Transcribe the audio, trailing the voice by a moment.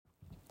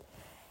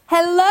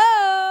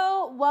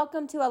Hello,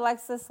 welcome to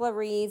Alexis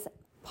Larie's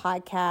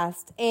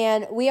podcast,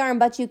 and we are in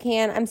But You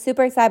Can. I'm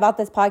super excited about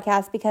this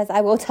podcast because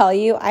I will tell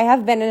you, I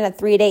have been in a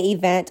 3-day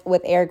event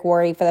with Eric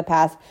Worre for the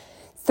past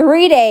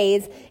 3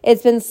 days.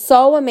 It's been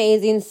so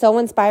amazing, so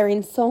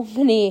inspiring, so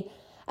many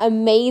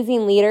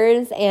amazing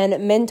leaders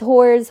and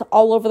mentors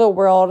all over the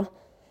world.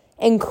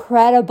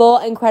 Incredible.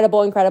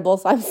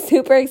 So I'm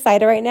super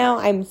excited right now.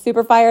 I'm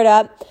super fired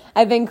up.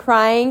 I've been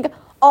crying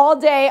all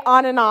day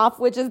on and off,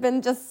 which has been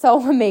just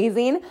so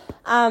amazing.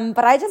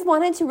 But I just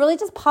wanted to really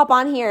just pop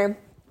on here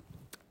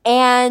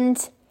and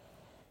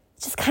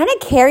just kind of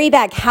carry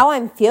back how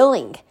I'm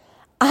feeling.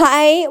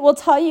 I will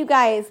tell you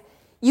guys,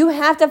 you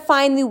have to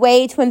find the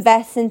way to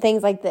invest in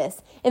things like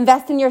this.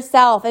 Invest in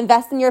yourself,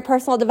 invest in your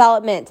personal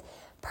development,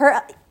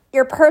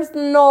 your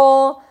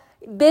personal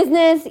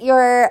business,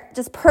 your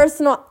just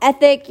personal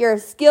ethic, your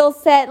skill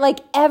set, like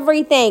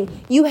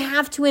everything. You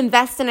have to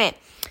invest in it.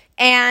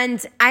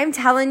 And I'm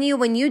telling you,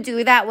 when you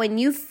do that, when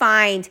you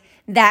find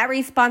that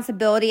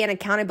responsibility and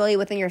accountability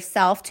within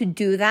yourself to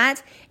do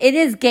that, it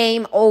is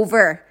game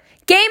over.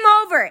 Game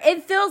over.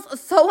 It feels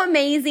so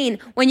amazing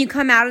when you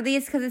come out of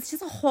these because it's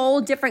just a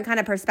whole different kind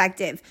of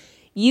perspective.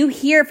 You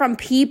hear from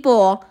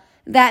people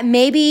that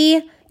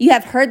maybe you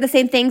have heard the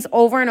same things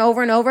over and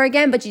over and over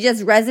again, but you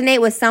just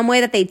resonate with some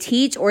way that they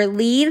teach or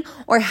lead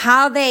or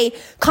how they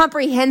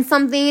comprehend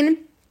something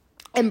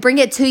and bring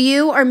it to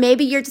you, or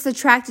maybe you're just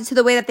attracted to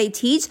the way that they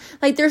teach.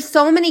 Like, there's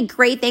so many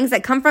great things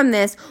that come from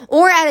this,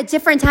 or at a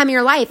different time in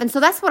your life. And so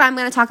that's what I'm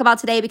going to talk about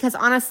today, because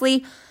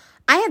honestly,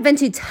 I have been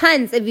to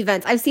tons of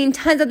events. I've seen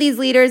tons of these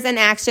leaders in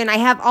action. I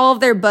have all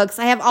of their books.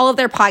 I have all of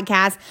their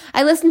podcasts.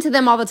 I listen to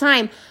them all the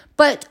time.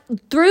 But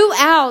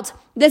throughout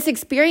this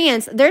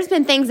experience, there's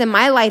been things in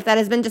my life that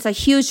has been just a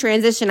huge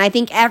transition. I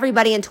think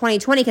everybody in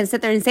 2020 can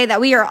sit there and say that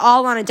we are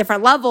all on a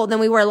different level than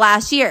we were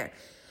last year.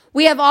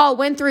 We have all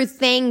went through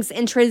things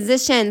and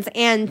transitions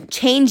and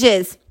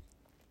changes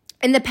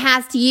in the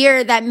past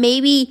year that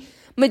maybe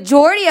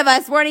majority of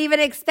us weren't even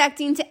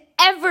expecting to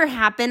ever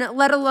happen,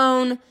 let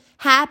alone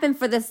happen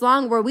for this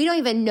long, where we don't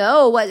even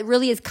know what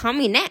really is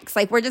coming next.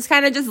 Like, we're just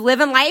kind of just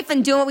living life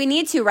and doing what we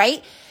need to,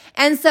 right?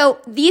 And so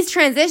these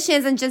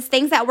transitions and just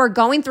things that we're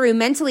going through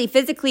mentally,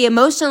 physically,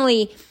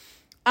 emotionally,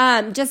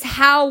 just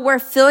how we're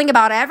feeling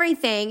about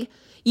everything,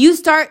 you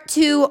start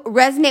to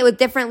resonate with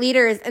different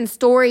leaders and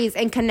stories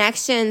and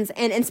connections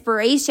and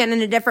inspiration in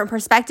a different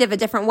perspective, a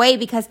different way,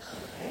 because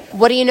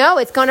what do you know?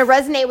 It's going to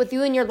resonate with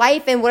you in your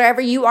life and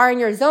wherever you are in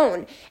your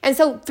zone. And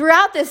so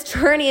throughout this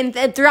journey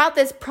and throughout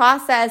this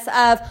process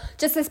of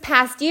just this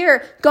past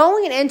year,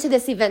 going into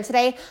this event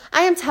today,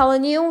 I am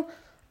telling you,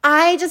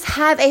 I just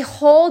have a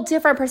whole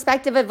different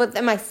perspective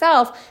within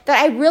myself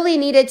that I really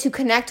needed to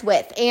connect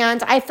with.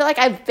 And I feel like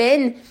I've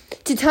been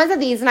to tons of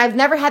these and I've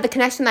never had the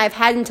connection that I've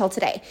had until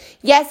today.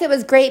 Yes, it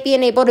was great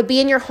being able to be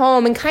in your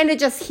home and kind of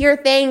just hear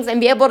things and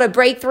be able to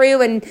break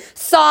through and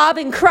sob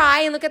and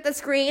cry and look at the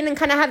screen and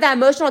kind of have that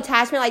emotional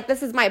attachment, like,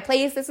 this is my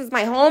place, this is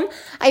my home.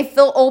 I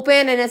feel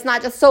open and it's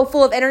not just so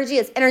full of energy,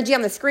 it's energy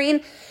on the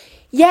screen.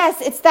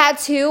 Yes, it's that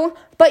too.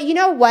 But you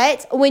know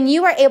what? When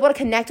you are able to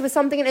connect with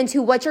something and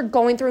into what you're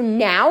going through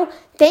now,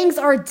 things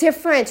are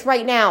different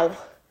right now.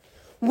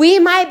 We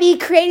might be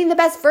creating the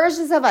best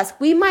versions of us.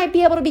 We might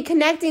be able to be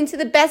connecting to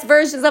the best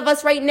versions of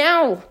us right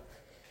now.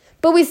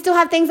 But we still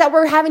have things that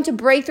we're having to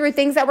break through,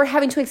 things that we're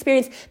having to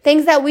experience,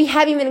 things that we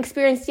haven't even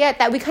experienced yet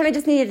that we kind of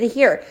just needed to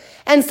hear.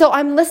 And so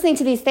I'm listening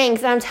to these things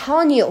and I'm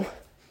telling you,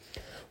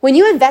 when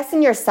you invest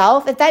in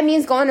yourself, if that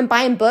means going and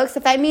buying books,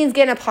 if that means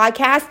getting a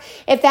podcast,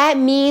 if that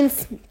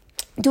means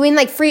doing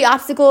like free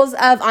obstacles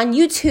on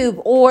YouTube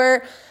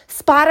or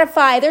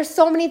Spotify, there's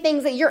so many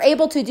things that you're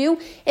able to do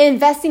in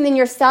investing in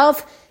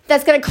yourself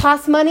that's going to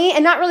cost money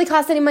and not really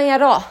cost any money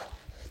at all.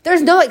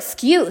 There's no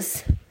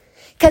excuse.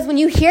 Because when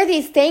you hear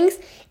these things,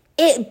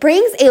 it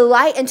brings a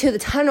light into the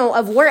tunnel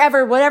of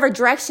whatever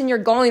direction you're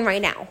going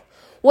right now.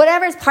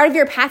 Whatever is part of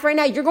your path right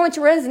now, you're going to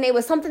resonate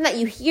with something that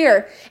you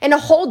hear in a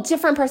whole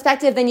different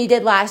perspective than you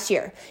did last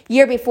year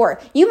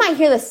before. You might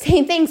hear the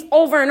same things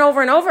over and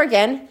over and over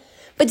again,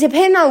 but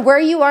depending on where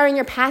you are in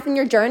your path and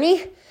your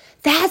journey,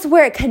 that's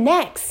where it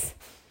connects.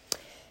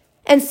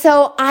 And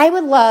so I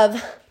would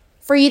love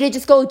for you to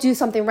just go do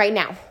something right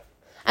now.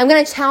 I'm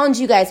going to challenge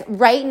you guys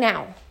right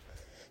now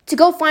to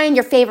go find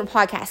your favorite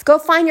podcast. Go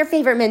find your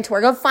favorite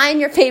mentor. Go find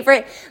your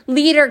favorite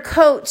leader,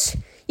 coach.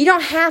 You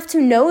don't have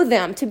to know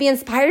them to be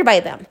inspired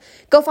by them.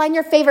 Go find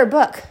your favorite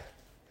book.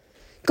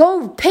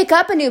 Go pick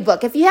up a new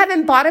book. If you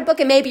haven't bought a book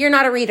and maybe you're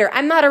not a reader,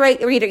 I'm not a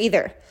reader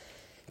either.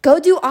 Go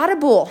do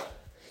Audible.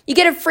 You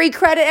get a free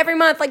credit every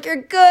month. Like,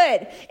 you're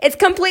good. It's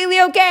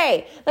completely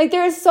okay. Like,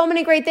 there are so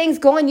many great things.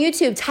 Go on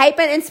YouTube. Type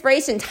in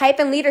inspiration. Type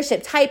in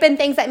leadership. Type in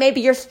things that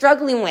maybe you're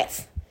struggling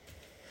with.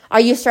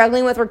 Are you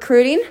struggling with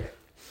recruiting?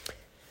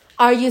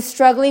 Are you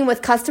struggling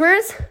with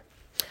customers?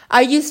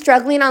 Are you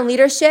struggling on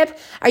leadership?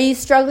 Are you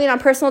struggling on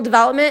personal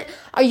development?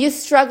 Are you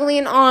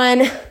struggling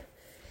on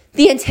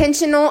the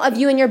intentional of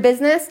you and your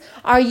business?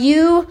 Are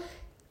you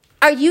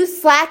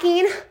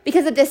slacking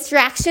because of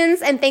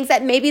distractions and things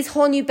that maybe is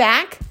holding you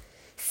back?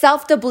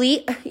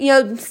 Self-deplete,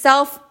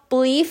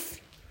 belief?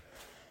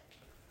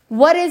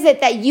 What is it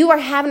that you are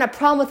having a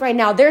problem with right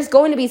now? There's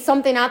going to be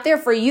something out there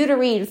for you to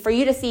read, for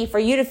you to see, for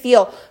you to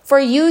feel, for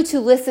you to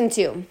listen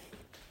to.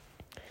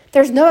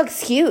 There's no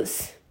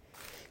excuse.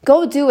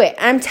 Go do it.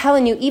 I'm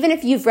telling you, even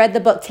if you've read the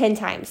book 10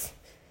 times,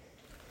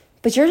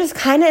 but you're just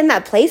kind of in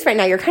that place right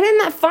now. You're kind of in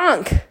that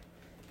funk.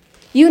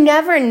 You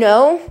never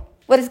know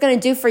what it's going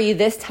to do for you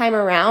this time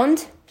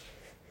around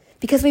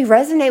because we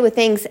resonate with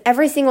things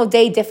every single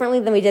day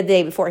differently than we did the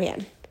day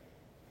beforehand.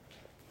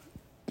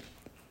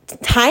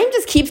 Time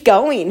just keeps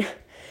going.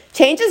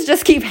 Changes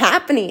just keep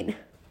happening.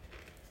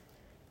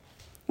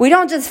 We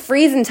don't just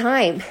freeze in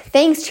time.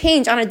 Things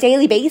change on a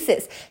daily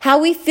basis. How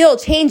we feel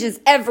changes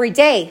every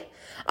day.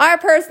 Our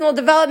personal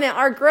development,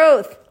 our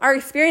growth, our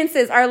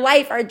experiences, our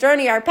life, our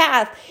journey, our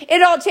path,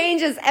 it all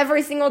changes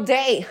every single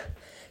day.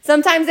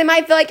 Sometimes it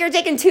might feel like you're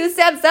taking 2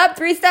 steps up,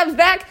 3 steps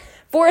back,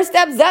 4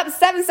 steps up,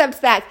 7 steps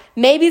back.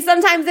 Maybe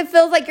sometimes it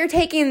feels like you're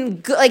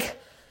taking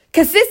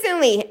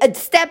consistently a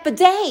step a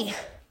day.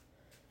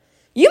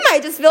 You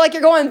might just feel like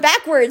you're going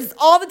backwards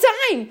all the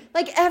time.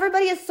 Like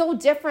everybody is so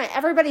different.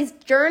 Everybody's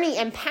journey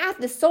and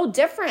path is so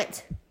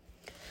different.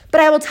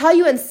 But I will tell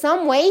you in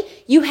some way,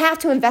 you have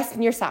to invest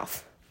in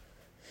yourself.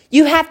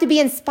 You have to be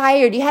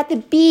inspired. You have to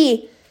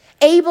be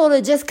able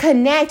to just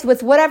connect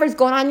with whatever's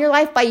going on in your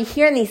life by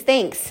hearing these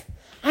things.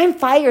 I'm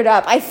fired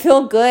up. I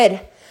feel good.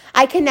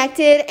 I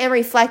connected and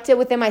reflected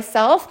within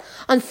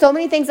myself on so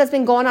many things that's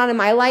been going on in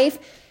my life.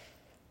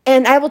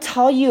 And I will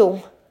tell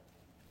you,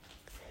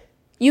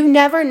 you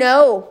never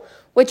know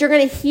what you're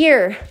going to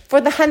hear for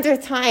the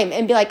 100th time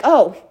and be like,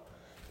 oh,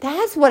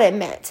 that's what it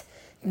meant.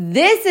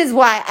 This is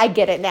why I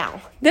get it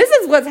now. This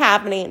is what's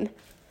happening.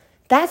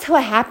 That's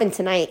what happened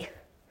tonight.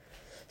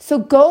 So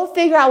go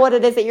figure out what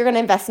it is that you're going to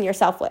invest in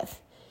yourself with.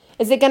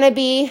 Is it going to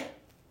be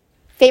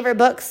favorite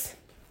books?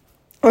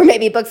 Or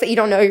maybe books that you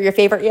don't know are your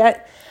favorite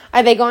yet?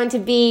 Are they going to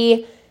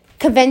be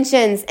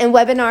conventions and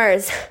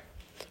webinars?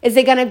 Is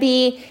it going to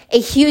be a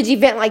huge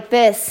event like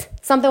this?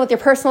 Something with your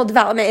personal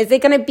development? Is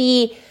it going to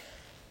be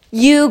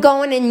you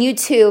going in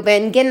YouTube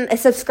and getting a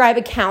subscribe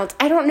account?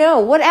 I don't know.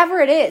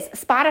 Whatever it is.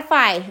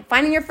 Spotify.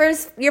 Finding your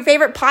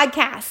favorite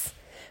podcast.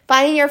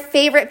 Finding your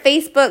favorite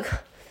Facebook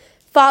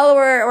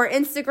follower or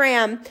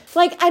Instagram.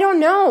 I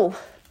don't know.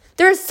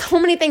 There's so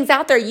many things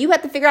out there. You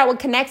have to figure out what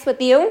connects with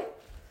you.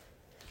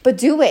 But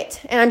do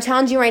it. And I'm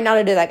challenging you right now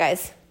to do that,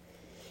 guys.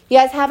 You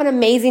guys have an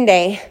amazing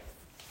day.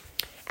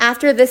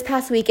 After this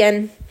past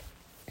weekend,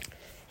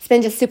 it's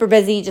been just super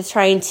busy, just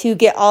trying to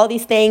get all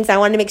these things. I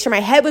wanted to make sure my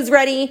head was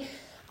ready.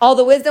 All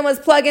the wisdom was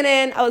plugging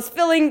in. I was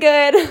feeling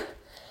good.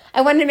 I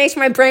wanted to make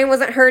sure my brain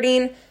wasn't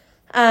hurting.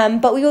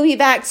 But we will be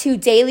back to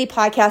daily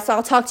podcasts. So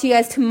I'll talk to you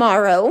guys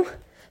tomorrow.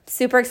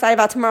 Super excited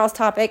about tomorrow's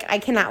topic. I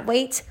cannot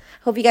wait.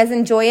 Hope you guys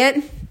enjoy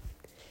it.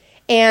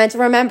 And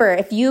remember,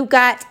 if you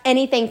got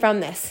anything from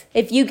this,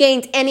 if you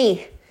gained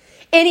any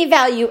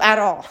value at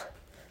all,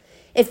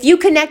 if you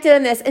connected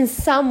in this in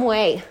some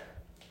way,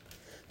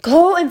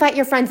 go invite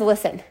your friends to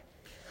listen.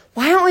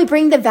 Why don't we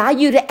bring the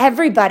value to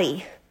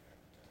everybody?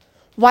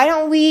 Why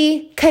don't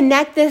we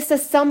connect this to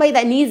somebody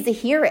that needs to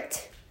hear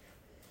it?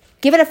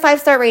 Give it a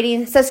 5-star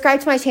rating. Subscribe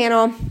to my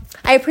channel.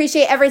 I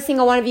appreciate every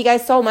single one of you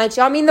guys so much.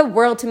 Y'all mean the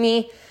world to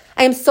me.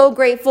 I am so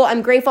grateful.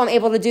 I'm grateful I'm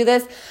able to do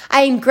this.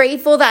 I am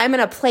grateful that I'm in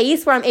a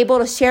place where I'm able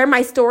to share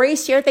my story,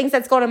 share things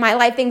that's going on in my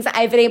life, things that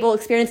I've been able to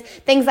experience,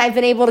 things I've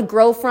been able to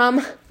grow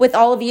from with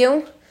all of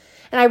you.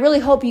 And I really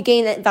hope you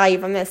gain that value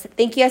from this.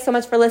 Thank you guys so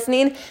much for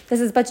listening. This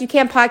is But You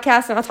Can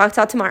Podcast, and I'll talk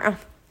to y'all tomorrow.